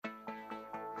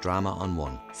Drama on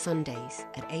One. Sundays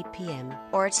at 8 p.m.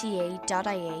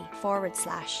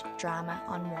 rte.ie/drama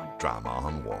on one. Drama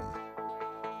on One.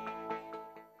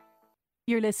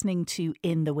 You're listening to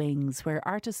In the Wings, where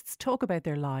artists talk about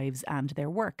their lives and their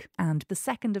work, and the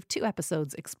second of 2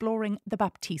 episodes exploring the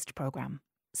Baptiste programme,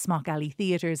 Smock Alley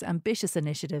Theatre's ambitious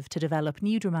initiative to develop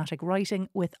new dramatic writing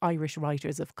with Irish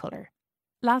writers of colour.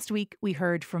 Last week, we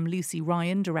heard from Lucy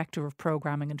Ryan, Director of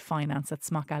Programming and Finance at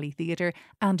Smock Alley Theatre,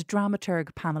 and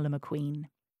dramaturg Pamela McQueen.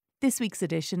 This week's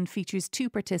edition features 2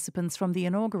 participants from the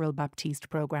inaugural Baptiste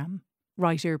programme,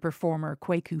 writer-performer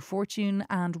Kwaku Fortune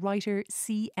and writer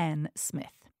C.N.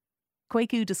 Smith.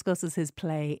 Kwaku discusses his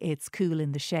play It's Cool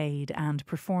in the Shade and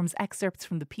performs excerpts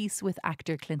from the piece with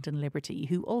actor Clinton Liberty,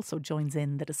 who also joins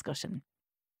in the discussion.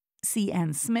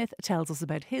 C.N. Smith tells us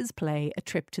about his play A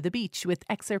Trip to the Beach, with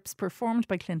excerpts performed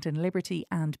by Clinton Liberty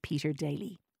and Peter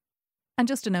Daly. And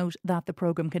just a note that the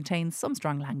programme contains some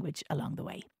strong language along the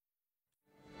way.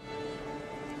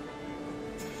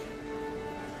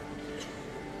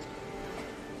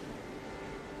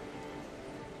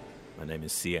 My name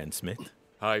is C.N. Smith.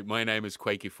 Hi, my name is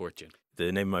Kwaku Fortune.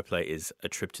 The name of my play is A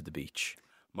Trip to the Beach.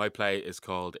 My play is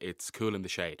called It's Cool in the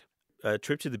Shade. A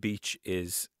Trip to the Beach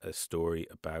is a story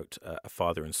about a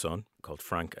father and son called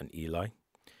Frank and Eli.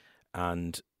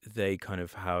 And they kind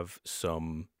of have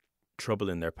some trouble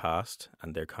in their past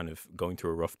and they're kind of going through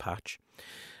a rough patch.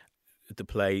 The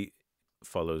play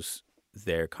follows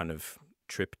their kind of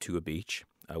trip to a beach,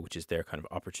 which is their kind of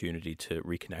opportunity to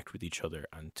reconnect with each other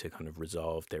and to kind of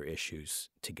resolve their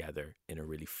issues together in a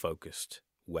really focused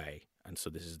way. And so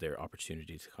this is their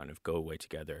opportunity to kind of go away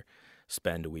together,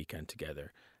 spend a weekend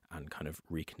together, and kind of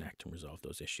reconnect and resolve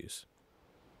those issues.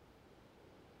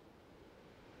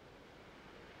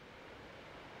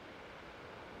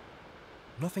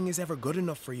 Nothing is ever good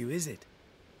enough for you, is it?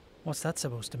 What's that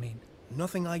supposed to mean?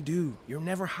 Nothing I do. You're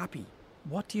never happy.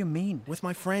 What do you mean? With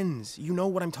my friends, you know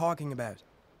what I'm talking about.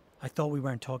 I thought we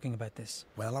weren't talking about this.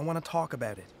 Well, I want to talk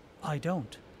about it. I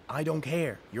don't. I don't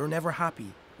care. You're never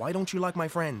happy. Why don't you like my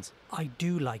friends? I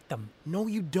do like them. No,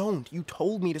 you don't. You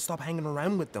told me to stop hanging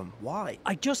around with them. Why?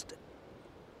 I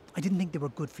didn't think they were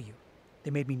good for you.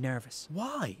 They made me nervous.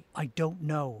 Why? I don't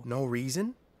know. No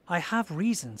reason? I have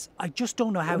reasons. I just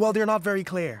don't know how... Well, they're not very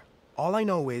clear. All I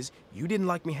know is you didn't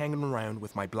like me hanging around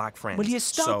with my black friends. Will you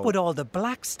stop with all the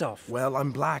black stuff? Well,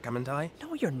 I'm black, haven't I?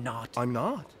 No, you're not. I'm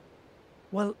not.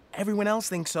 Well... Everyone else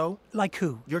thinks so. Like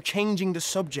who? You're changing the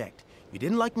subject. You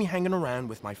didn't like me hanging around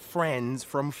with my friends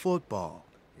from football.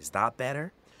 Is that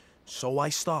better? So I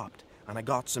stopped, and I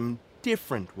got some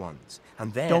different ones.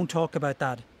 And then... Don't talk about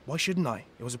that. Why shouldn't I?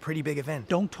 It was a pretty big event.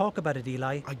 Don't talk about it,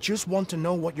 Eli. I just want to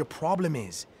know what your problem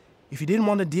is. If you didn't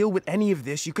want to deal with any of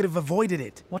this, you could have avoided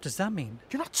it. What does that mean?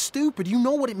 You're not stupid. You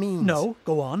know what it means. No,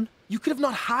 go on. You could have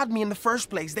not had me in the first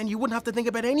place. Then you wouldn't have to think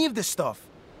about any of this stuff.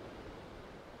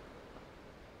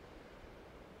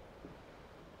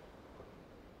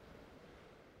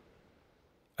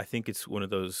 I think it's one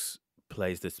of those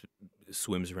plays that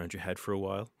swims around your head for a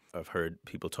while. I've heard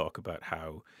people talk about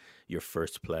how your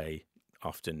first play,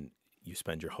 often you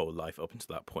spend your whole life up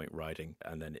until that point writing,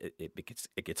 and then it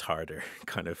gets harder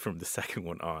kind of from the second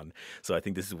one on. So I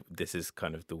think this is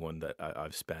kind of the one that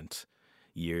I've spent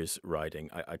years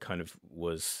writing. I kind of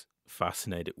was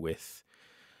fascinated with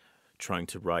trying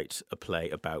to write a play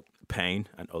about pain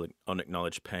and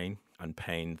unacknowledged pain, and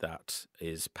pain that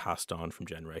is passed on from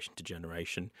generation to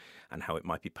generation, and how it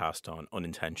might be passed on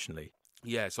unintentionally.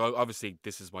 Yeah, so obviously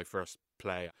this is my first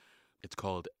play. It's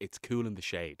called It's Cool in the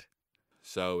Shade.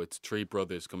 So it's 3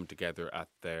 brothers coming together at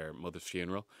their mother's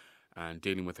funeral and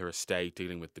dealing with her estate,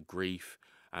 dealing with the grief,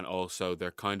 and also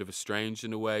they're kind of estranged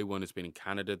in a way. One has been in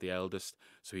Canada, the eldest,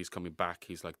 so he's coming back.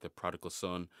 He's like the prodigal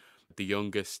son. The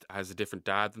youngest has a different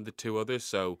dad than the 2 others,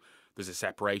 so there's a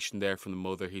separation there from the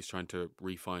mother. He's trying to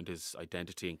re-find his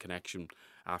identity and connection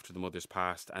after the mother's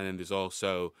passed. And then there's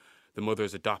also the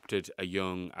mother's adopted a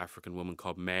young African woman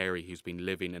called Mary who's been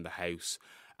living in the house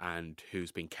and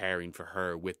who's been caring for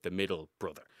her with the middle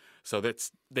brother. So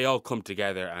they all come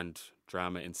together and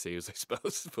drama ensues, I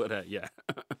suppose. But yeah.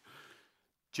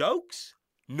 Jokes?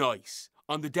 Nice.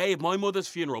 On the day of my mother's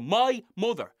funeral, my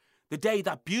mother, the day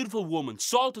that beautiful woman,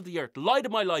 salt of the earth, light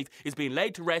of my life, is being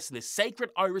laid to rest in this sacred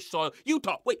Irish soil, you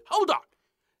thought, wait, hold on.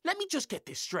 Let me just get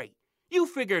this straight. You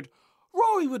figured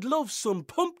Rory would love some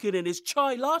pumpkin in his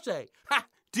chai latte. Ha!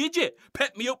 Did you?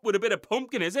 Pep me up with a bit of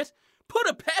pumpkin, is it? Put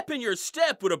a pep in your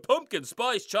step with a pumpkin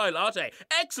spice chai latte.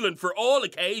 Excellent for all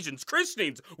occasions,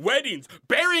 christenings, weddings,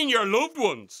 burying your loved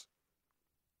ones.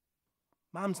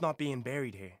 Mam's not being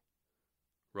buried here.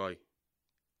 Right.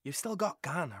 You've still got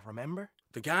Ghana, remember?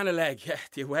 The Ghana leg, yeah,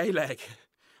 the away leg.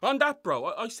 On that,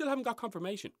 bro, I still haven't got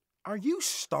confirmation. Are you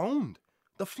stoned?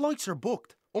 The flights are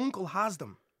booked. Uncle has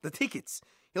them. The tickets.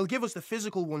 He'll give us the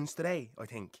physical ones today, I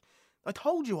think. I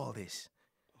told you all this.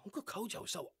 Uncle Kojo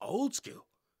is so old school.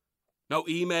 No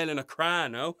email in a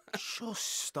cran, no? Just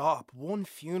stop. One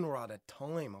funeral at a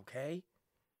time, okay?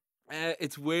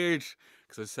 It's weird,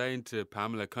 because I was saying to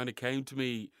Pamela, it kind of came to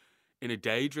me in a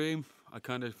daydream. I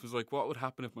kind of was like, what would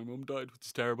happen if my mum died, which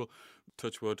is terrible,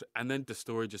 touch wood. And then the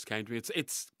story just came to me.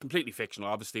 It's completely fictional.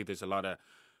 Obviously, there's a lot of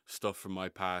stuff from my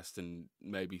past, and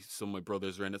maybe some of my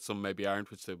brothers are in it, some maybe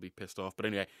aren't, which they'll be pissed off. But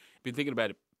anyway, I've been thinking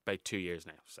about it about 2 years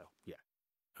now, so yeah.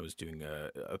 I was doing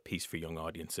a piece for young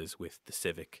audiences with the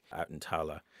Civic out in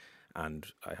Tala, and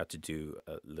I had to do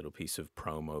a little piece of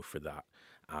promo for that.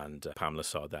 And Pamela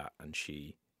saw that, and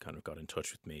she kind of got in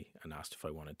touch with me and asked if I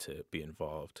wanted to be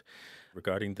involved.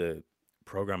 Regarding the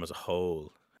program as a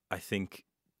whole, I think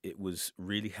it was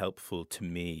really helpful to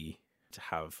me to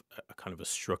have a kind of a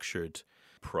structured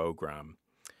program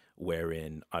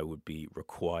wherein I would be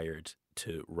required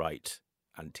to write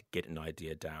and to get an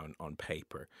idea down on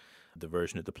paper. The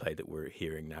version of the play that we're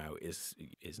hearing now is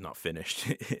not finished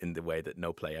in the way that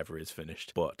no play ever is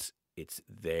finished, but it's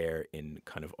there in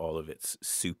kind of all of its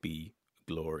soupy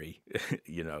glory,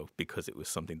 you know, because it was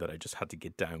something that I just had to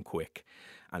get down quick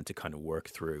and to kind of work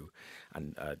through.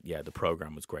 And the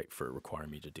program was great for requiring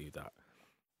me to do that.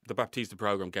 The Baptista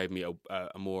program gave me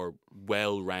a more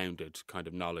well-rounded kind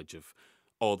of knowledge of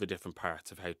all the different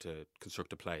parts of how to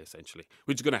construct a play, essentially,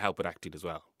 which is going to help with acting as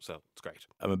well. So it's great.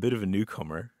 I'm a bit of a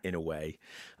newcomer in a way.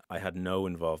 I had no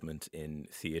involvement in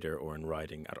theatre or in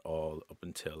writing at all up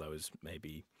until I was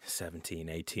maybe 17,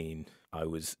 18. I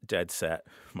was dead set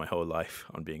my whole life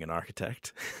on being an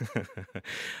architect.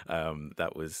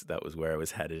 That was where I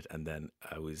was headed. And then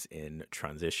I was in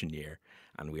transition year,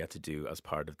 and we had to do, as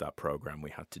part of that program,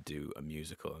 we had to do a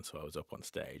musical. And so I was up on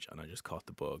stage and I just caught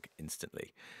the bug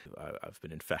instantly. I've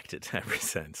been infected ever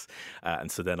since. And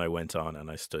so then I went on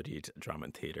and I studied drama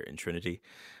and theatre in Trinity,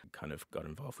 kind of got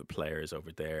involved with players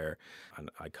over there. And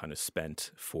I kind of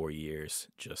spent 4 years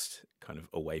just kind of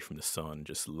away from the sun,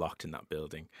 just locked in that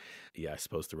building. Yeah, I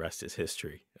suppose the rest is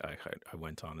history. I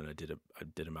went on and I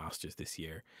did a master's this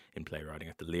year in playwriting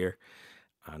at the Lear.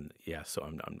 And yeah, so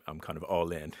I'm kind of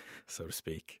all in, so to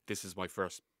speak. This is my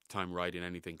first time writing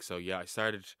anything. So yeah, I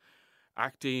started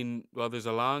acting. Well, there's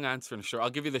a long answer and a short. I'll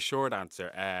give you the short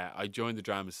answer. I joined the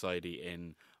Drama Society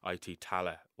in IT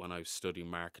Tala when I was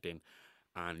studying marketing,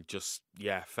 and just,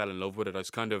 fell in love with it. I was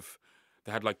kind of,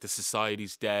 they had like the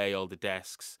Society's Day, all the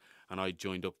desks, and I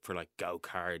joined up for like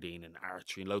go-karting and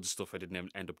archery and loads of stuff I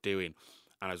didn't end up doing.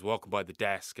 And I was walking by the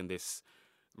desk, and this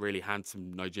really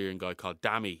handsome Nigerian guy called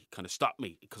Dami kind of stopped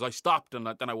me, because I stopped, and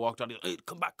then I walked on. He goes, hey,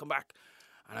 come back.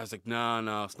 And I was like,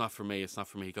 no, it's not for me.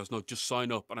 He goes, no, just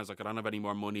sign up. And I was like, I don't have any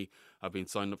more money. I've been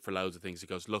signed up for loads of things. He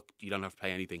goes, look, you don't have to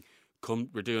pay anything. Come,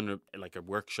 we're doing a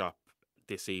workshop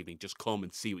this evening. Just come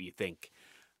and see what you think.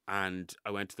 And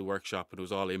I went to the workshop, and it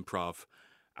was all improv.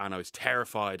 And I was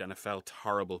terrified, and I felt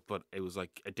horrible, but it was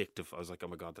like addictive. I was like, oh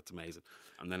my God, that's amazing.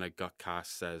 And then I got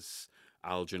cast as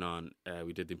Algernon.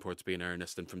 We did The Importance of Being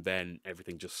Earnest, and from then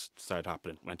everything just started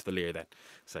happening. Went to the Lear then.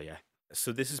 So yeah.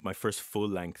 So this is my first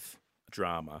full-length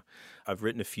drama. I've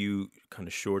written a few kind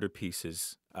of shorter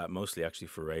pieces, mostly actually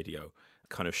for radio,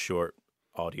 kind of short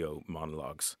audio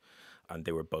monologues, and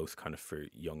they were both kind of for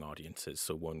young audiences.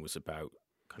 So one was about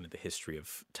kind of the history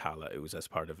of Tala. It was as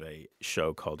part of a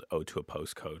show called Ode to a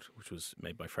Postcode, which was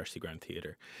made by Freshly Ground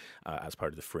Theatre as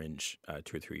part of the Fringe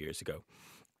 2 or 3 years ago.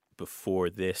 Before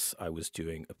this, I was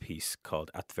doing a piece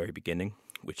called At the Very Beginning,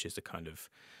 which is a kind of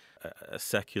a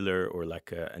secular or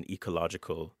like an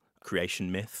ecological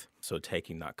creation myth. So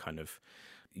taking that kind of,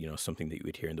 something that you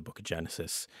would hear in the book of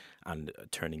Genesis and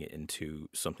turning it into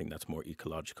something that's more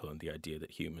ecological, and the idea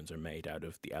that humans are made out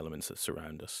of the elements that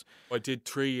surround us. I did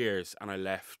 3 years and I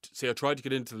left. See, I tried to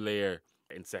get into the Lear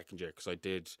in second year because I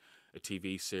did a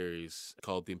TV series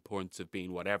called The Importance of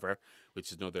Being Whatever,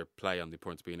 which is another play on The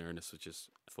Importance of Being Earnest, which is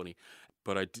funny.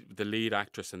 But the lead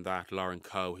actress in that, Lauren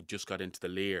Coe, had just got into the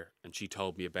Lear, and she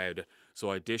told me about it.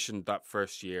 So I auditioned that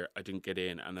first year. I didn't get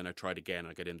in, and then I tried again.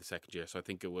 I got in the second year. So I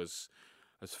think it was,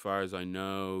 as far as I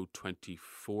know,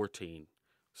 2014.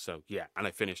 So yeah, and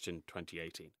I finished in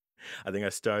 2018. I think I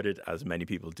started, as many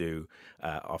people do,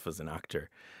 off as an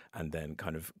actor, and then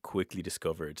kind of quickly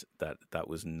discovered that that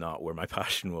was not where my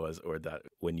passion was, or that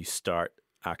when you start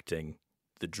acting,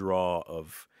 the draw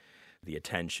of the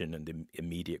attention and the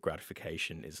immediate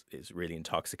gratification is really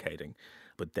intoxicating.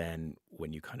 But then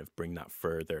when you kind of bring that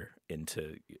further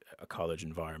into a college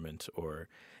environment or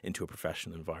into a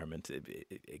professional environment,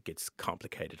 it gets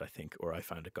complicated, I think, or I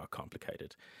found it got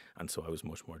complicated. And so I was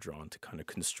much more drawn to kind of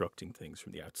constructing things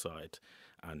from the outside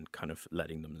and kind of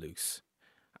letting them loose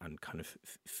and kind of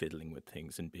fiddling with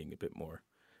things and being a bit more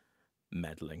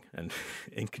meddling and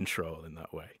in control in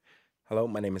that way. Hello,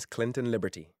 my name is Clinton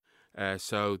Liberty.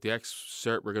 So the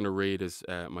excerpt we're going to read is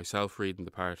myself reading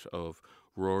the part of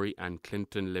Rory and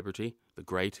Clinton Liberty, the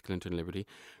great Clinton Liberty,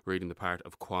 reading the part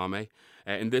of Kwame.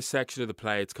 In this section of the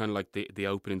play, it's kind of like the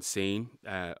opening scene.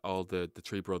 All the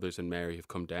three brothers and Mary have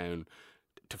come down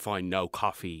to find no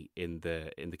coffee in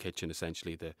the kitchen,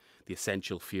 essentially the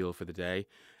essential fuel for the day.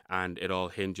 And it all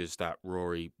hinges that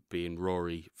Rory, being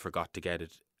Rory, forgot to get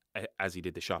it as he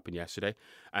did the shopping yesterday.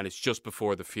 And it's just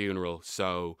before the funeral,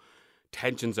 so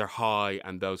tensions are high,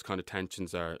 and those kind of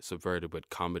tensions are subverted with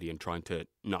comedy and trying to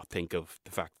not think of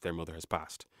the fact that their mother has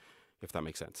passed, if that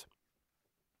makes sense.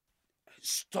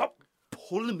 Stop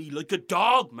pulling me like a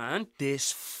dog, man.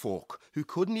 This fuck, who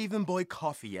couldn't even buy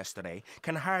coffee yesterday,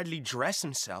 can hardly dress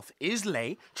himself, is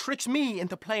late, tricks me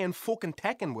into playing fucking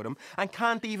Tekken with him, and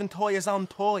can't even tie his own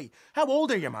tie. How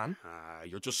old are you, man?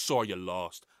 You're just sore you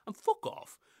lost. And fuck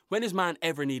off. When has man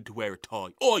ever needed to wear a tie?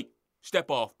 Oi, step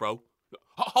off, bro.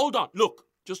 Hold on, look,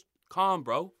 just calm,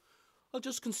 bro. I'll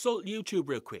just consult YouTube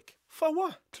real quick. For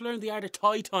what? To learn the art of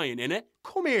tie-tying, innit?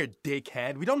 Come here,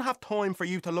 dickhead. We don't have time for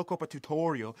you to look up a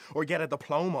tutorial or get a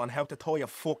diploma on how to tie a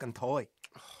fucking tie.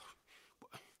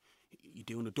 You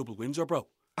doing a double Windsor, bro?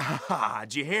 Ah,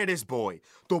 do you hear this, boy?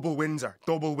 Double Windsor,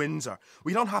 double Windsor.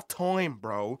 We don't have time,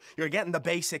 bro. You're getting the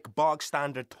basic bog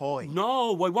standard tie.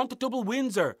 No, I want the double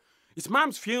Windsor. It's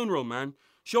Mam's funeral, man.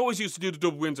 She always used to do the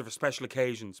double Windsor for special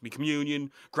occasions. Me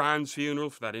communion, Grand's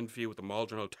funeral for that interview with the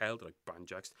Maldron Hotel that I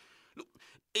banjaxed. Look,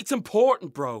 it's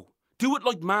important, bro. Do it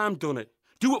like Mam done it.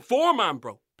 Do it for Mam,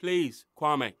 bro. Please,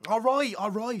 Kwame. All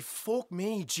right. Fuck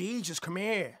me. Jesus, come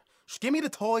here. Just give me the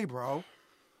toy, bro.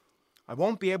 I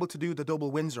won't be able to do the double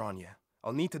Windsor on you.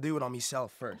 I'll need to do it on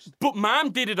myself first. But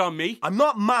Mam did it on me. I'm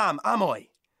not Mam, am I?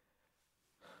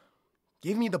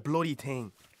 Give me the bloody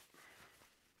thing.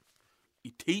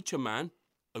 You teach a man.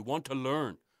 I want to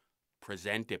learn.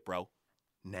 Present it, bro.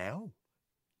 Now?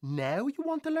 Now you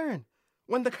want to learn?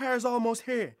 When the car's almost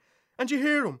here. And you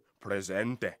hear him.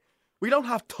 Presente. We don't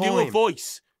have time. Do a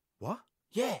voice. What?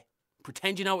 Yeah.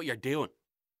 Pretend you know what you're doing.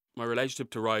 My relationship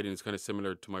to writing is kind of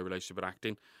similar to my relationship with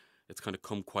acting. It's kind of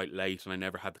come quite late, and I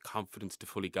never had the confidence to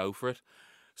fully go for it.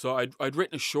 So I'd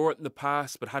written a short in the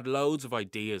past, but had loads of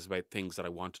ideas about things that I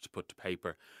wanted to put to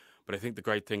paper. But I think the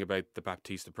great thing about the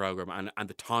Baptista programme and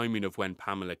the timing of when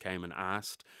Pamela came and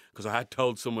asked, because I had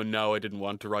told someone no, I didn't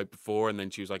want to write before, and then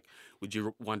she was like, would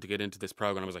you want to get into this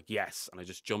programme? I was like, yes, and I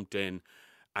just jumped in,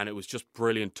 and it was just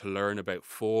brilliant to learn about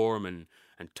form and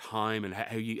time and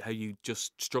how you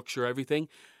just structure everything.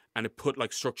 And it put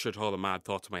like structure to all the mad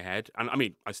thoughts in my head. And I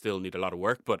mean, I still need a lot of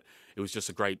work, but it was just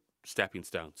a great stepping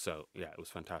stone. So yeah, it was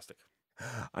fantastic.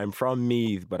 I'm from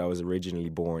Meath, but I was originally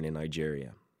born in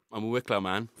Nigeria. I'm a Wicklow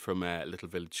man from a little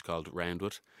village called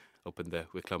Roundwood up in the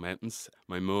Wicklow Mountains.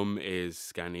 My mum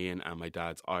is Ghanaian and my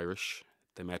dad's Irish.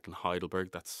 They met in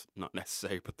Heidelberg. That's not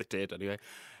necessary, but they did anyway.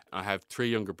 I have 3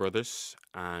 younger brothers,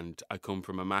 and I come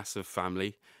from a massive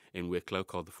family in Wicklow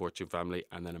called the Fortune family,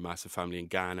 and then a massive family in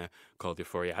Ghana called the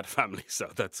Oforiatta family. So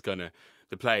that's the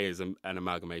play is an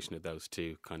amalgamation of those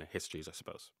two kind of histories, I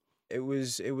suppose. It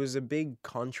was a big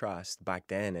contrast back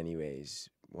then anyways.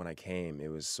 When I came, it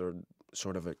was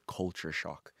sort of a culture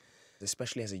shock,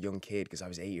 especially as a young kid, because I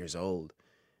was 8 years old.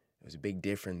 It was a big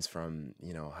difference from,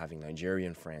 having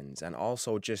Nigerian friends, and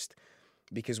also just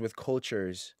because with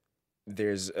cultures,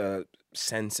 there's a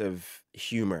sense of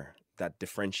humor that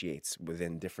differentiates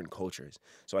within different cultures.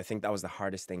 So I think that was the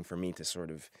hardest thing for me to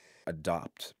sort of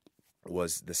adopt,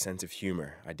 was the sense of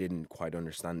humor. I didn't quite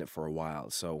understand it for a while.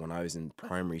 So when I was in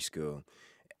primary school,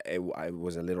 I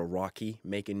was a little rocky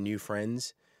making new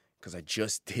friends because I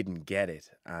just didn't get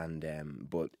it. And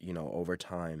but over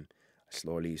time, I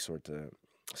slowly sort of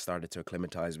started to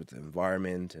acclimatize with the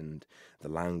environment and the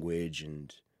language,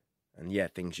 and yeah,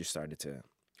 things just started to.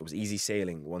 It was easy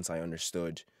sailing once I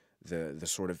understood the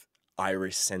sort of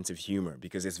Irish sense of humor,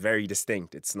 because it's very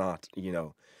distinct. It's not,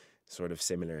 sort of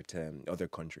similar to other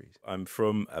countries. I'm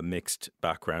from a mixed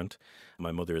background.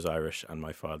 My mother is Irish and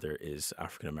my father is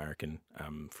African American,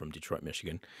 from Detroit,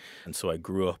 Michigan. And so I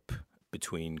grew up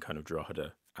between kind of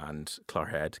Drogheda and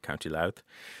Clogherhead, County Louth.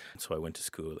 So I went to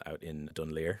school out in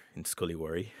Dunleer in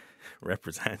Scullyworry,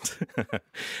 represent.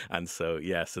 And so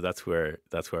so that's where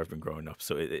I've been growing up.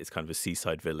 So it's kind of a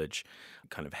seaside village,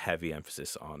 kind of heavy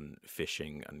emphasis on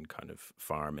fishing and kind of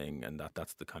farming, and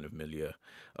that's the kind of milieu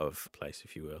of place,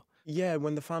 if you will. Yeah,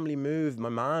 when the family moved, my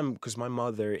mom, because my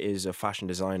mother is a fashion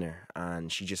designer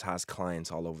and she just has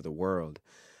clients all over the world.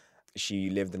 She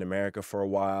lived in America for a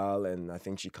while, and I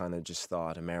think she kind of just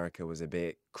thought America was a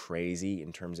bit crazy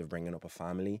in terms of bringing up a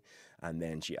family. And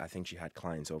then I think she had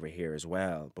clients over here as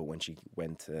well. But when she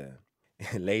went to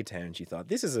Laytown, she thought,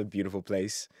 this is a beautiful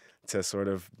place to sort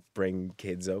of bring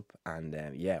kids up. And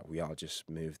we all just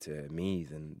moved to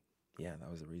Meath, and that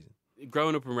was the reason.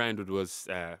 Growing up in Roundwood was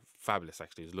fabulous,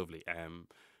 actually. It was lovely.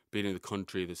 Being in the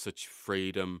country, there's such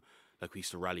freedom. Like, we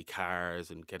used to rally cars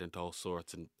and get into all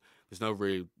sorts, and there's no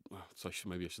real,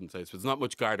 maybe I shouldn't say this, but there's not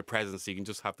much Garda presence, so you can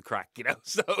just have the crack,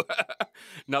 So,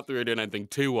 not that we were doing anything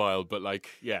too wild, but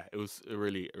it was a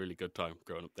really, really good time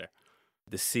growing up there.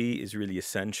 The sea is really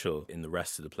essential in the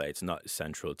rest of the play. It's not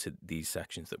essential to these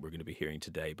sections that we're going to be hearing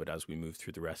today, but as we move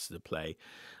through the rest of the play,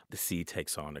 the sea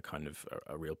takes on a kind of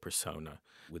a real persona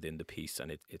within the piece,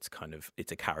 and it's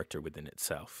a character within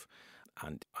itself.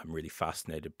 And I'm really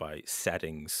fascinated by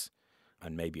settings,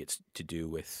 and maybe it's to do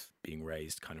with being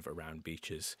raised kind of around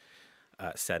beaches,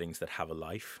 settings that have a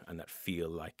life and that feel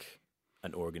like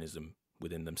an organism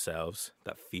within themselves,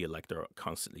 that feel like they're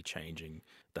constantly changing,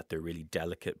 that they're really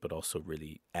delicate but also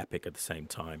really epic at the same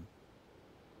time.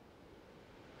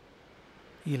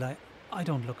 Eli, I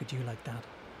don't look at you like that.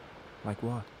 Like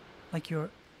what? Like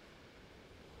you're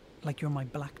my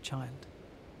black child.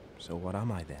 So what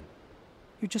am I then?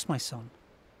 You're just my son.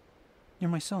 You're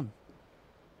my son.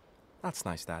 That's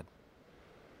nice, Dad.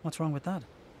 What's wrong with that?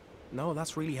 No,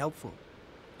 that's really helpful.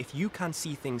 If you can't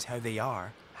see things how they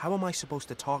are, how am I supposed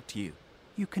to talk to you?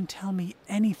 You can tell me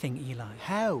anything, Eli.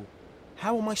 How?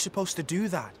 How am I supposed to do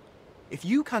that? If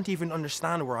you can't even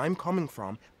understand where I'm coming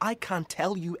from, I can't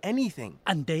tell you anything.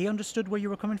 And they understood where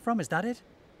you were coming from, is that it?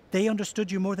 They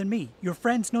understood you more than me. Your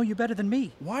friends know you better than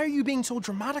me. Why are you being so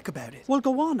dramatic about it? Well,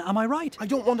 go on, am I right? I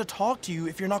don't want to talk to you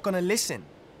if you're not going to listen.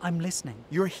 I'm listening.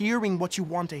 You're hearing what you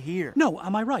want to hear. No,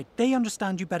 am I right? They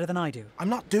understand you better than I do. I'm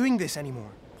not doing this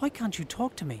anymore. Why can't you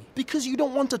talk to me? Because you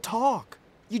don't want to talk.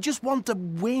 You just want to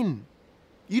win.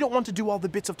 You don't want to do all the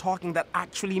bits of talking that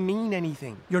actually mean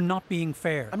anything. You're not being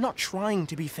fair. I'm not trying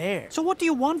to be fair. So what do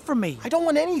you want from me? I don't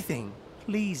want anything.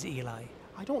 Please, Eli.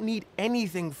 I don't need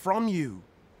anything from you.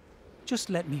 Just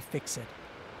let me fix it.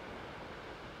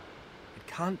 It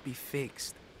can't be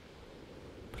fixed.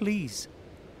 Please.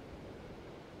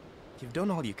 You've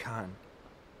done all you can.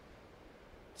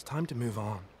 It's time to move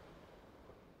on.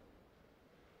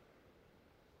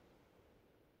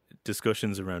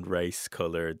 Discussions around race,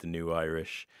 colour, the new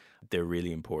Irish, they're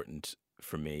really important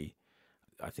for me.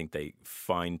 I think they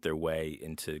find their way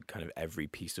into kind of every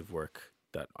piece of work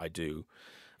that I do.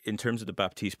 In terms of the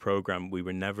Baptiste programme, we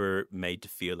were never made to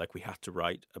feel like we had to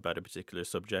write about a particular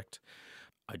subject.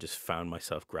 I just found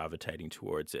myself gravitating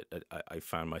towards it. I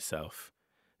found myself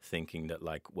thinking that,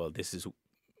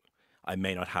 I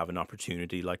may not have an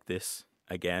opportunity like this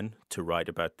again to write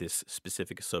about this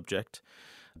specific subject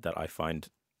that I find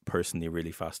personally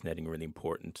really fascinating, really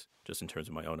important, just in terms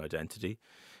of my own identity.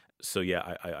 So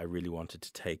I really wanted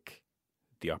to take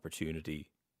the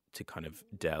opportunity to kind of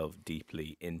delve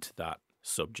deeply into that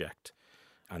subject.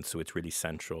 And so it's really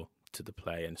central to the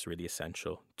play, and it's really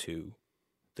essential to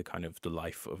the kind of the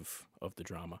life of the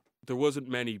drama. There wasn't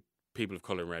many people of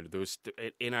colour around. There was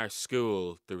in our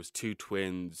school, there was two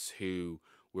twins who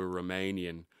were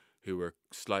Romanian, who were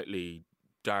slightly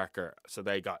darker, so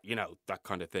they got, that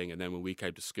kind of thing. And then when we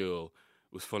came to school,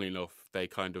 it was funny enough, they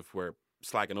kind of were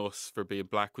slagging us for being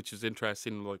black, which was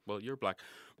interesting. Like, well, you're black.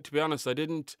 To be honest, I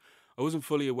wasn't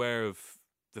fully aware of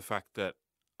the fact that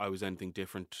I was anything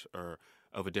different or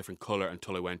of a different colour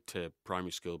until I went to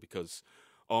primary school, because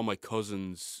all my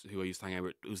cousins who I used to hang out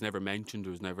with, it was never mentioned, it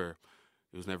was never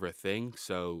a thing.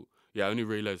 So I only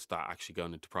realised that actually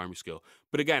going into primary school.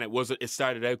 But again, it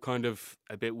started out kind of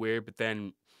a bit weird, but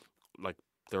then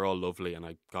they're all lovely and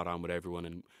I got on with everyone,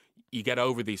 and you get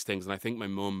over these things. And I think my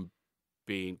mum,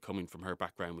 coming from her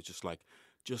background, was just like,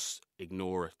 just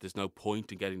ignore it. There's no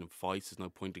point in getting in fights. There's no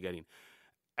point in getting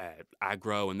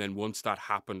aggro. And then once that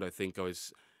happened, I think I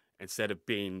was, instead of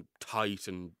being tight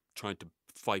and trying to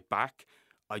fight back,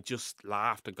 I just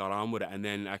laughed and got on with it. And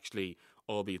then actually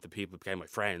all the people became my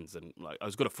friends, and I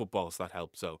was good at football, so that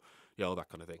helped. So all that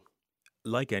kind of thing.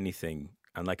 Like anything,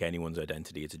 and like anyone's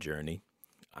identity, it's a journey.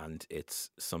 And it's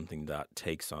something that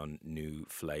takes on new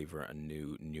flavour and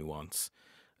new nuance,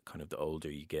 kind of the older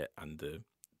you get and the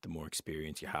the more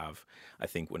experience you have. I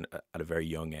think when at a very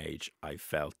young age, I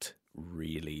felt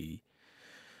really,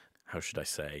 how should I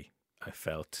say, I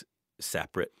felt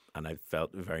separate and I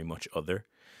felt very much other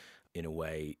in a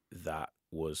way that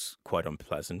was quite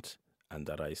unpleasant and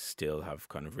that I still have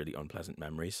kind of really unpleasant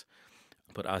memories.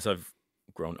 But as I've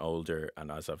grown older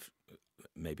and as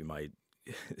maybe my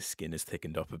skin has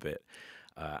thickened up a bit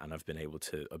and I've been able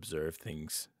to observe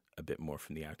things a bit more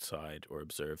from the outside or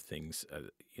observe things,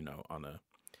 on a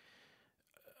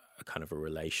kind of a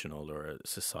relational or a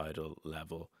societal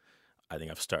level, I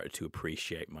think I've started to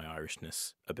appreciate my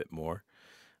Irishness a bit more,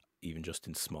 even just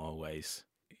in small ways.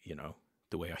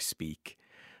 The way I speak,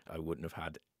 I wouldn't have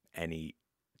had any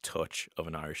touch of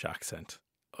an Irish accent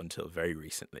until very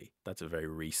recently. That's a very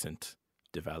recent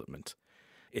development.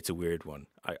 It's a weird one.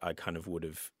 I kind of would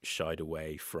have shied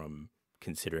away from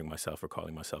considering myself or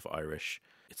calling myself Irish.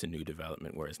 It's a new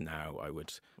development, whereas now I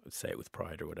would say it with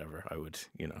pride or whatever. I would,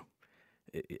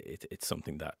 it's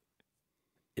something that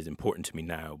is important to me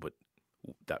now, but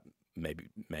that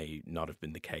may not have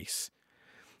been the case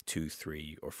 2,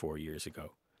 3, or 4 years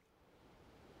ago.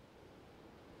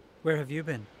 Where have you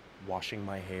been? Washing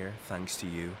my hair, thanks to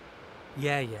you.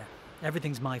 Yeah.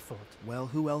 Everything's my fault. Well,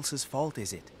 who else's fault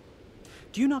is it?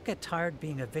 Do you not get tired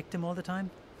being a victim all the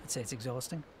time? I'd say it's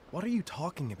exhausting. What are you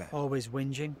talking about? Always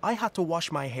whinging. I had to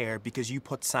wash my hair because you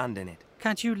put sand in it.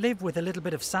 Can't you live with a little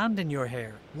bit of sand in your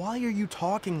hair? Why are you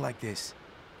talking like this?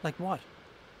 Like what?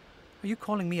 Are you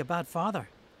calling me a bad father?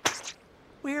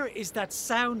 Where is that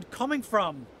sound coming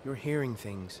from? You're hearing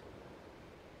things.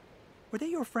 Were they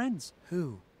your friends?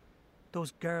 Who?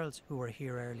 Those girls who were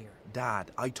here earlier.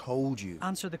 Dad, I told you.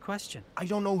 Answer the question. I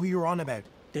don't know who you're on about.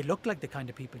 They look like the kind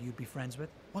of people you'd be friends with.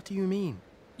 What do you mean?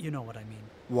 You know what I mean.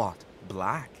 What?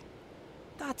 Black?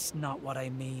 That's not what I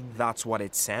mean. That's what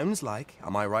it sounds like.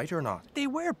 Am I right or not? They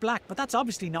were black, but that's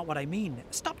obviously not what I mean.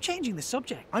 Stop changing the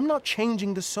subject. I'm not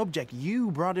changing the subject. You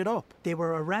brought it up. They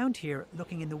were around here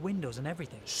looking in the windows and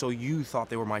everything. So you thought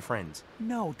they were my friends?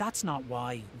 No, that's not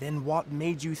why. Then what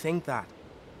made you think that?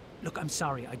 Look, I'm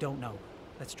sorry, I don't know.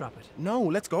 Let's drop it. No,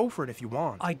 let's go for it if you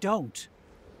want. I don't.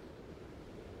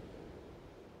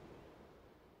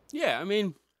 Yeah, I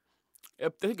mean, I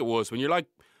think it was when you're like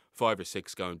 5 or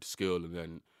 6 going to school and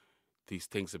then these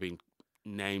things have been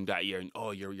named at you and,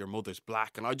 oh, your mother's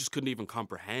black, and I just couldn't even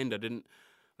comprehend.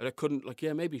 I couldn't, like,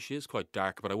 yeah, maybe she is quite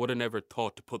dark, but I would have never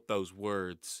thought to put those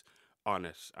words on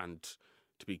it and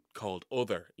to be called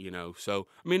other, So,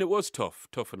 I mean, it was tough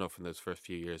enough in those first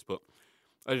few years, but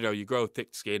I don't know, you grow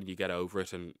thick skin and you get over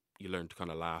it and you learn to kind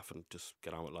of laugh and just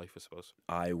get on with life, I suppose.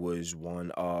 I was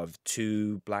one of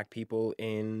 2 black people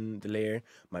in the lair.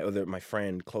 My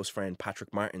friend, close friend,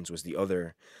 Patrick Martins was the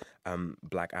other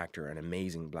black actor, an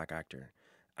amazing black actor.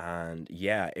 And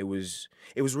yeah, it was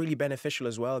really beneficial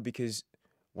as well because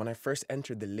when I first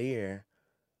entered the lair,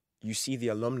 you see the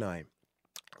alumni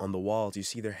on the walls, you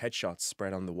see their headshots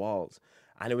spread on the walls.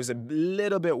 And it was a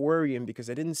little bit worrying because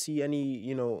I didn't see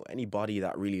anybody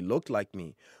that really looked like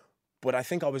me. But I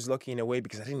think I was lucky in a way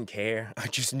because I didn't care. I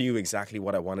just knew exactly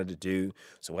what I wanted to do.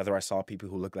 So whether I saw people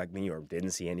who looked like me or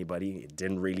didn't see anybody, it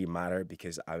didn't really matter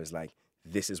because I was like,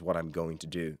 this is what I'm going to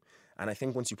do. And I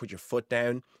think once you put your foot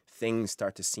down, things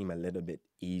start to seem a little bit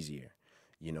easier,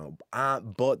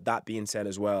 But that being said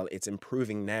as well, it's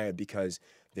improving now because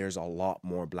there's a lot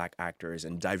more black actors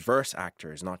and diverse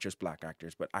actors, not just black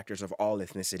actors, but actors of all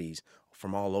ethnicities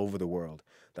from all over the world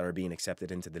that are being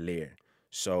accepted into the lair.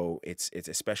 So it's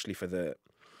especially for the,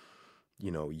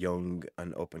 young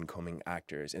and up-and-coming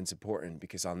actors. It's important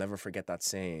because I'll never forget that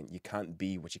saying, you can't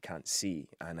be what you can't see.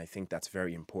 And I think that's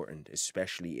very important,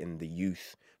 especially in the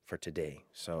youth for today.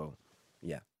 So,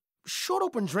 yeah. Shut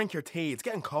up and drink your tea. It's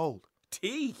getting cold.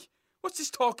 Tea? What's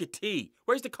this talk of tea?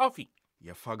 Where's the coffee?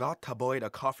 You forgot to buy the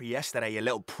coffee yesterday, you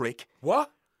little prick.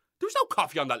 What? There's no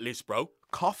coffee on that list, bro.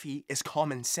 Coffee is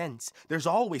common sense. There's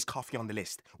always coffee on the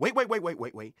list. Wait.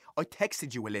 I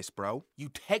texted you a list, bro. You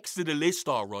texted a list,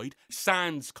 all right.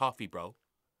 Sans coffee, bro.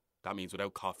 That means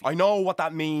without coffee. I know what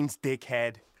that means,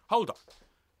 dickhead. Hold on.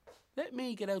 Let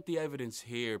me get out the evidence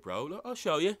here, bro. Look, I'll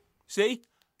show you. See?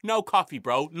 No coffee,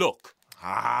 bro. Look.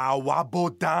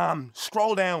 Wabbo damn.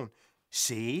 Scroll down.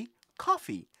 See?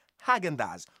 Coffee.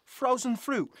 Häagen-Dazs. Frozen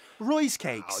fruit. Rice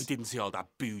cakes. I didn't see all that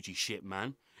bougie shit,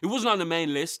 man. It wasn't on the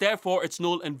main list, therefore it's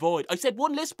null and void. I said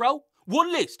one list, bro.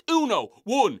 One list. Uno.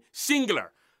 One.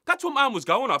 Singular. That's what man was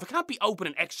going off. I can't be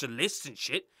opening extra lists and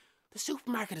shit. The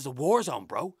supermarket is a war zone,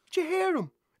 bro. Did you hear him?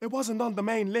 It wasn't on the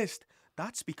main list.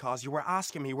 That's because you were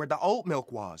asking me where the oat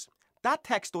milk was. That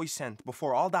text I sent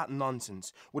before all that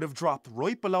nonsense would have dropped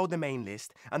right below the main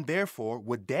list and therefore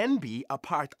would then be a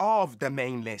part of the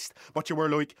main list. But you were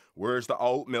like, where's the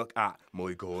oat milk at,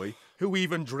 my guy? Who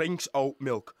even drinks oat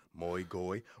milk? My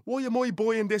guy. Why am I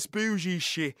buying this bougie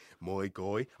shit? My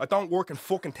guy. I don't work in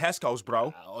fucking Tesco's,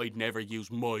 bro. I'd never use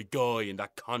my guy in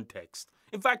that context.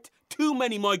 In fact, too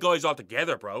many my guys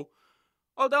altogether, bro.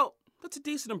 Although, that's a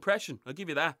decent impression, I'll give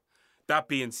you that. That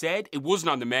being said, it wasn't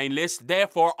on the main list,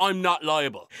 therefore I'm not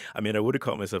liable. I mean, I would have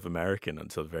called myself American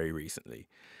until very recently,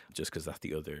 just because that's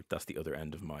the other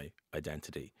end of my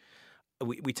identity.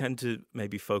 We tend to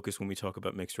maybe focus when we talk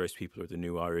about mixed race people or the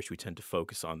new Irish. We tend to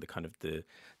focus on the kind of the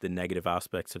negative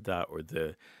aspects of that or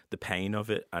the pain of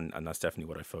it, and that's definitely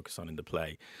what I focus on in the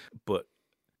play. But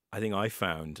I think I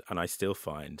found, and I still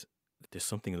find, there's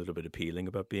something a little bit appealing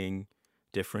about being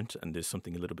different, and there's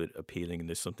something a little bit appealing, and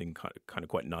there's something kind of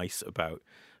quite nice about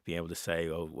being able to say,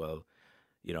 oh, well,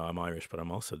 you know, I'm Irish, but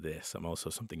I'm also this, I'm also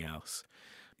something else.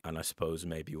 And I suppose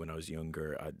maybe when I was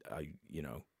younger,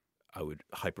 I would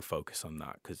hyper focus on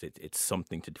that because it's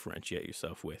something to differentiate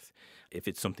yourself with. If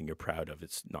it's something you're proud of,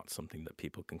 it's not something that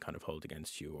people can kind of hold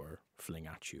against you or fling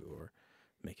at you or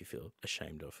make you feel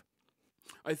ashamed of.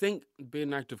 I think being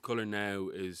an actor of colour now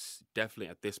is definitely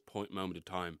at this moment in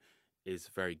time is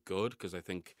very good, because I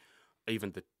think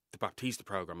even the Baptista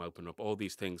programme opened up all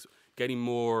these things, getting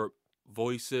more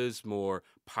voices, more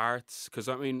parts. Because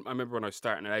I mean, I remember when I was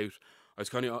starting out, I was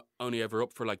kind of only ever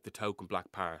up for like the token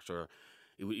black part, or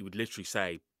he would literally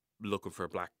say looking for a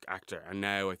black actor. And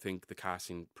now I think the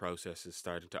casting process is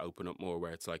starting to open up more,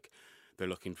 where it's like they're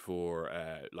looking for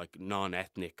like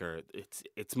non-ethnic, or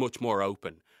it's much more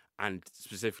open. And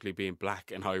specifically being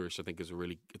black and Irish, I think it's a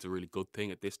really good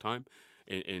thing at this time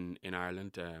in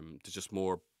Ireland. There's just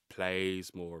more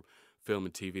plays, more film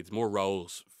and TV. There's more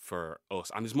roles for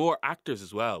us, and there's more actors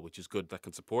as well, which is good, that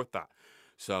can support that.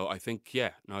 So I think,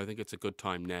 I think it's a good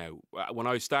time now. When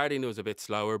I was starting, it was a bit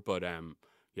slower, but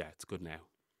it's good now.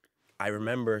 I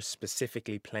remember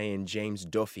specifically playing James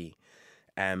Duffy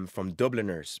from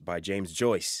Dubliners by James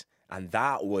Joyce. And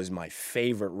that was my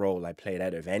favourite role I played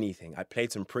out of anything. I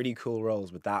played some pretty cool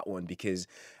roles with that one because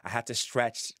I had to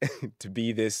stretch to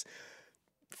be this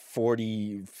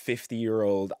 40,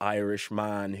 50-year-old Irish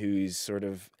man who's sort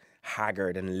of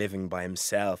haggard and living by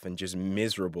himself and just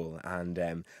miserable. And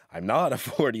I'm not a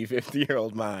 40,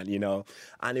 50-year-old man, you know.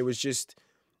 And it was just,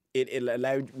 it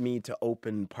allowed me to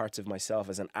open parts of myself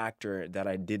as an actor that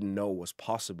I didn't know was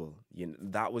possible. You know,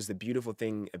 that was the beautiful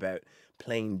thing about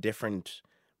playing different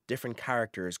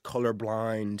characters,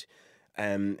 colorblind,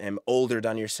 older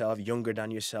than yourself, younger than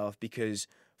yourself, because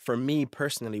for me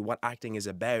personally, what acting is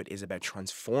about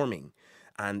transforming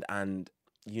and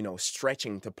you know,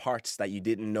 stretching to parts that you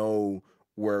didn't know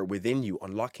were within you,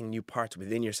 unlocking new parts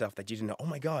within yourself that you didn't know, oh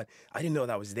my God, I didn't know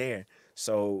that was there.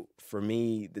 So for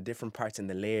me, the different parts in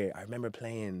the layer, I remember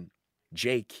playing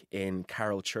Jake in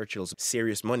Carol Churchill's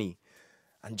Serious Money,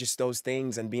 and just those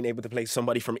things, and being able to play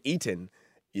somebody from Eton,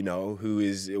 you know, who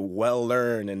is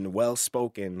well-learned and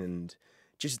well-spoken, and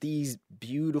just these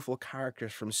beautiful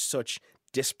characters from such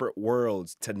disparate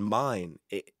worlds to mine.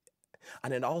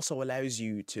 And it also allows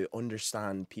you to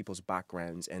understand people's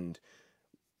backgrounds and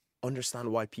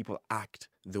understand why people act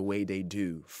the way they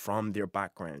do from their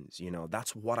backgrounds. You know,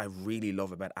 that's what I really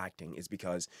love about acting, is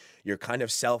because you're kind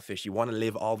of selfish. You want to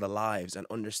live all the lives and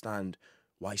understand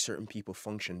why certain people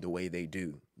function the way they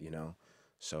do, you know.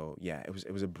 So yeah,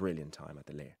 it was a brilliant time at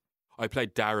the Lair. I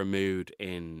played Dara Mood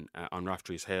in on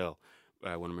Raftery's Hill,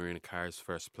 one of Marina Carr's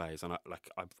first plays, and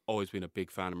I've always been a big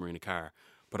fan of Marina Carr,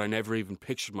 but I never even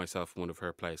pictured myself in one of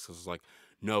her plays, because I was like,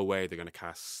 no way they're going to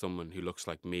cast someone who looks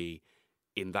like me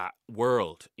in that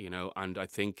world, you know. And I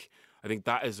think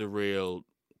that is a real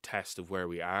test of where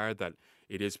we are, that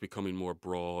it is becoming more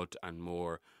broad and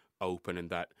more open, and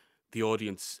that the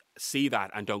audience see that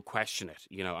and don't question it,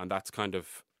 you know, and that's kind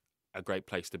of a great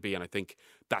place to be. And I think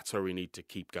that's where we need to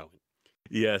keep going.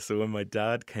 Yeah, so when my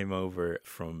dad came over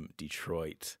from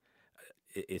Detroit,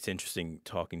 it's interesting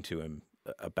talking to him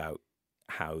about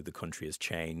how the country has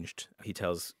changed. He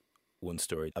tells one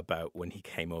story about when he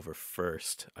came over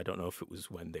first. I don't know if it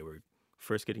was when they were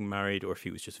first getting married or if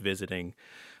he was just visiting,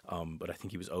 but I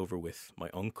think he was over with my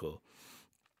uncle.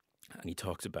 And he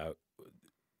talks about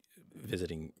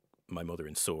visiting my mother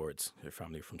in Swords, her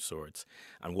family from Swords,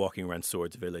 and walking around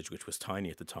Swords Village, which was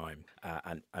tiny at the time,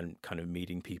 and kind of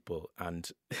meeting people. And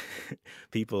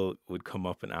people would come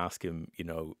up and ask him, you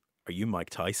know, are you Mike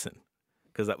Tyson?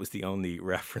 Because that was the only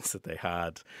reference that they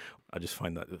had. I just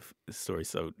find that the story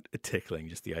so tickling,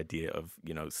 just the idea of,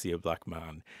 you know, see a black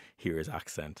man, hear his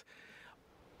accent.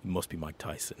 It must be Mike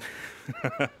Tyson.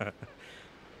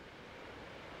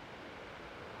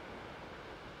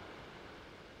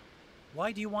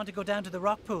 Why do you want to go down to the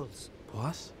rock pools?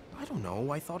 What? I don't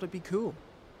know. I thought it'd be cool.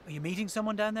 Are you meeting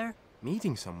someone down there?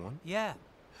 Meeting someone? Yeah.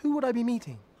 Who would I be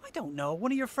meeting? I don't know.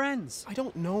 One of your friends. I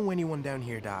don't know anyone down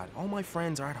here, Dad. All my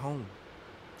friends are at home.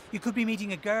 You could be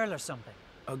meeting a girl or something.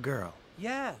 A girl?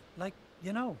 Yeah, like,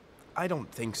 you know. I don't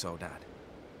think so, Dad.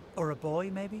 Or a boy,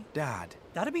 maybe? Dad.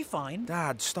 That'd be fine.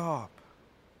 Dad, stop.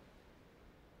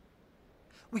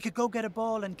 We could go get a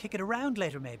ball and kick it around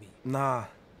later, maybe. Nah.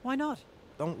 Why not?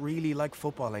 Don't really like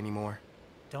football anymore.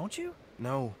 Don't you?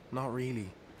 No, not really.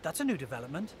 That's a new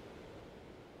development.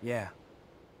 Yeah.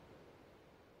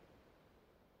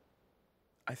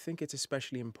 I think it's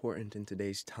especially important in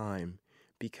today's time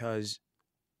because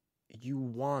you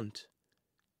want,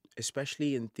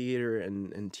 especially in theatre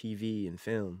and TV and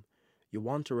film, you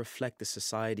want to reflect the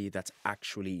society that's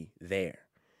actually there.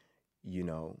 You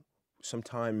know,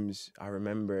 sometimes I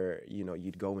remember, you know,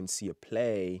 you'd go and see a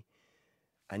play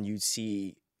and you'd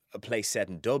see a play set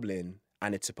in Dublin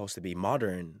and it's supposed to be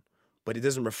modern, but it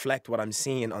doesn't reflect what I'm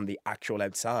seeing on the actual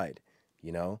outside,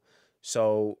 you know?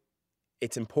 So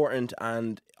it's important,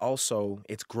 and also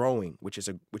it's growing, which is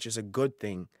a good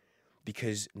thing,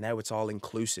 because now it's all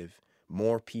inclusive.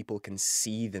 More people can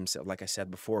see themselves. Like I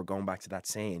said before, going back to that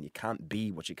saying, you can't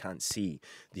be what you can't see.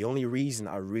 The only reason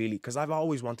because I've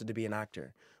always wanted to be an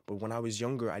actor, but when I was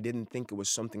younger, I didn't think it was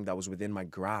something that was within my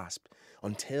grasp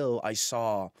until I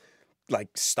saw like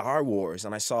Star Wars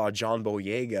and I saw John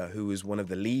Boyega, who was one of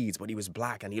the leads, but he was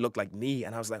black and he looked like me,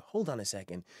 and I was like, hold on a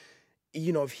second.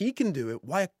 You know, if he can do it,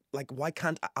 why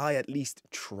can't I at least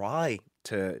try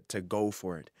to go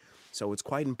for it? So it's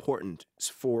quite important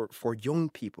for young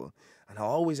people. And I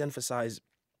always emphasize,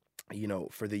 you know,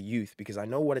 for the youth, because I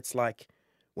know what it's like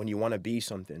when you want to be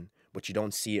something, but you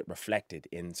don't see it reflected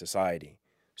in society.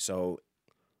 So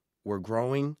we're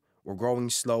growing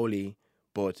slowly,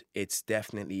 but it's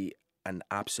definitely an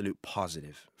absolute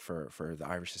positive for the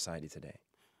Irish society today.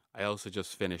 I also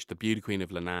just finished The Beauty Queen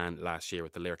of Lenan last year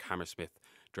with the lyric Hammersmith,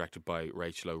 directed by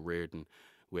Rachel O'Riordan,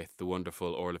 with the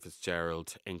wonderful Orla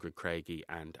Fitzgerald, Ingrid Craigie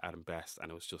and Adam Best,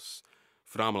 and it was just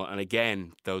phenomenal. And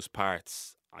again, those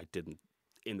parts I didn't,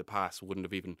 in the past, wouldn't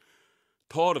have even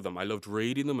thought of them. I loved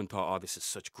reading them and thought, oh, this is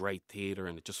such great theatre,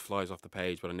 and it just flies off the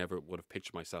page, but I never would have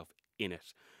pictured myself in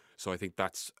it. So I think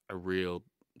that's a real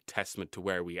testament to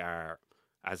where we are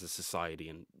as a society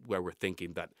and where we're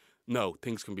thinking that, no,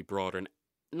 things can be broader and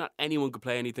not anyone could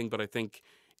play anything, but I think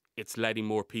it's letting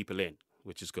more people in,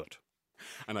 which is good.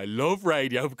 And I love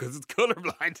radio because it's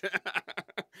colourblind.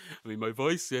 I mean, my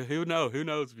voice, yeah, who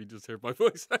knows if you just heard my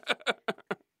voice.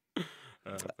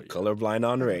 Colourblind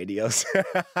on radios.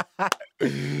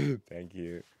 Thank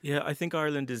you. Yeah, I think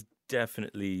Ireland is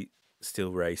definitely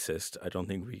still racist. I don't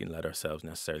think we can let ourselves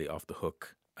necessarily off the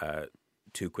hook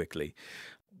too quickly.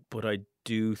 But I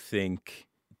do think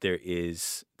there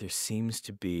seems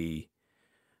to be,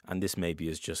 and this maybe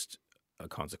is just a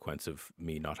consequence of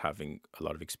me not having a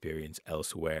lot of experience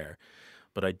elsewhere,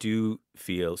 but I do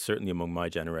feel, certainly among my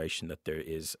generation, that there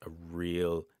is a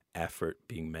real effort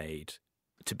being made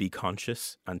to be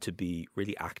conscious and to be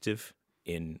really active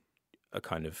in a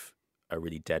kind of a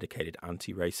really dedicated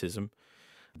anti-racism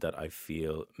that I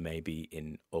feel maybe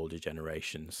in older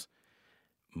generations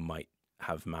might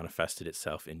have manifested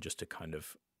itself in just a kind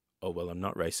of, oh, well, I'm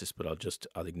not racist, but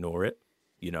I'll ignore it.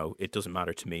 You know, it doesn't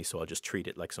matter to me, so I'll just treat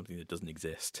it like something that doesn't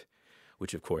exist,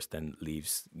 which of course then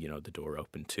leaves, you know, the door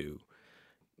open to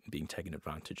being taken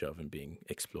advantage of and being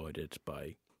exploited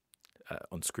by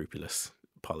unscrupulous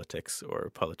politics or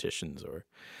politicians or,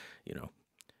 you know,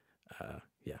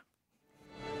 yeah.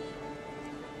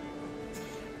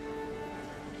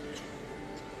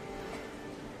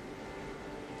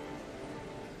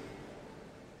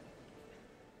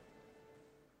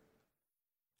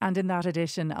 And in that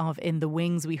edition of In the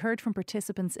Wings, we heard from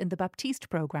participants in the Baptiste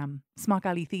programme, Smock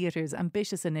Alley Theatre's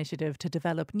ambitious initiative to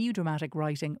develop new dramatic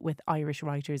writing with Irish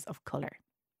writers of colour.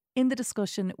 In the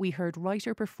discussion, we heard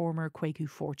writer-performer Kwaku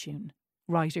Fortune,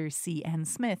 writer C.N.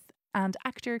 Smith, and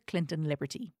actor Clinton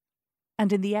Liberty.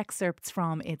 And in the excerpts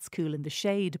from It's Cool in the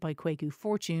Shade by Kwaku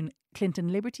Fortune,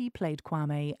 Clinton Liberty played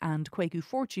Kwame and Kwaku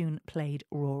Fortune played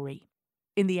Rory.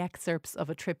 In the excerpts of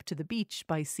A Trip to the Beach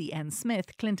by C.N.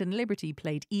 Smith, Clinton Liberty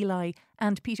played Eli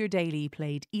and Peter Daly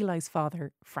played Eli's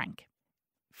father, Frank.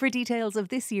 For details of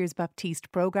this year's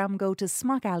Baptiste programme, go to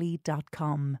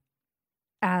smockalley.com.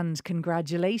 And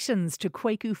congratulations to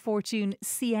Kwaku Fortune,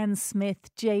 C.N.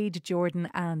 Smith, Jade Jordan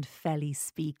and Felly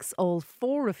Speaks, all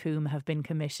four of whom have been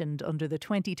commissioned under the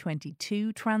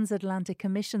 2022 Transatlantic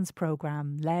Commissions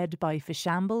programme led by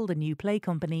Fishamble, the new play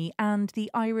company, and the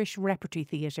Irish Repertory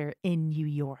Theatre in New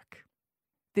York.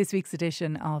 This week's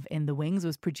edition of In the Wings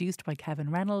was produced by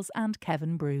Kevin Reynolds and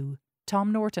Kevin Brew.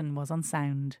 Tom Norton was on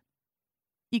sound.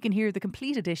 You can hear the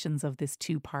complete editions of this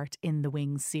two-part In the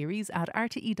Wings series at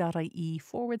rte.ie/Drama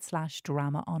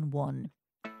on One.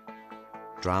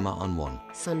 Drama on One.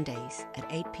 Sundays at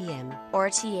 8 p.m.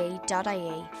 rte.ie/Drama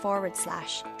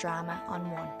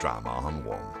on One. Drama on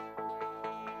One.